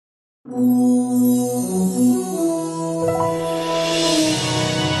I'm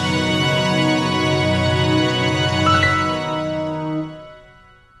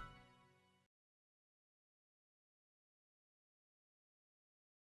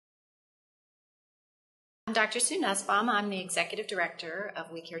Dr. Sue Nussbaum. I'm the Executive Director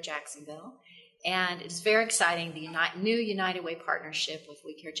of We Care Jacksonville, and it's very exciting. The new United Way partnership with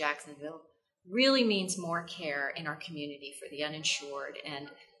We Care Jacksonville really means more care in our community for the uninsured and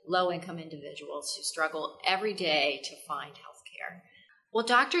low-income individuals who struggle every day to find health care. Well,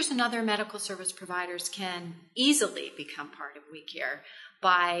 doctors and other medical service providers can easily become part of We Care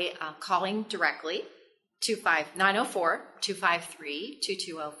by calling directly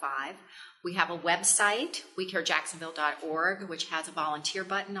 904-253-2205. We have a website, wecarejacksonville.org, which has a volunteer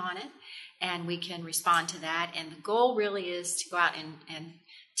button on it, and we can respond to that. And the goal really is to go out and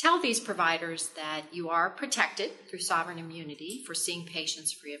tell these providers that you are protected through sovereign immunity for seeing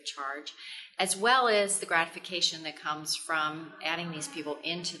patients free of charge, as well as the gratification that comes from adding these people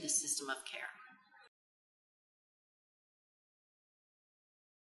into the system of care.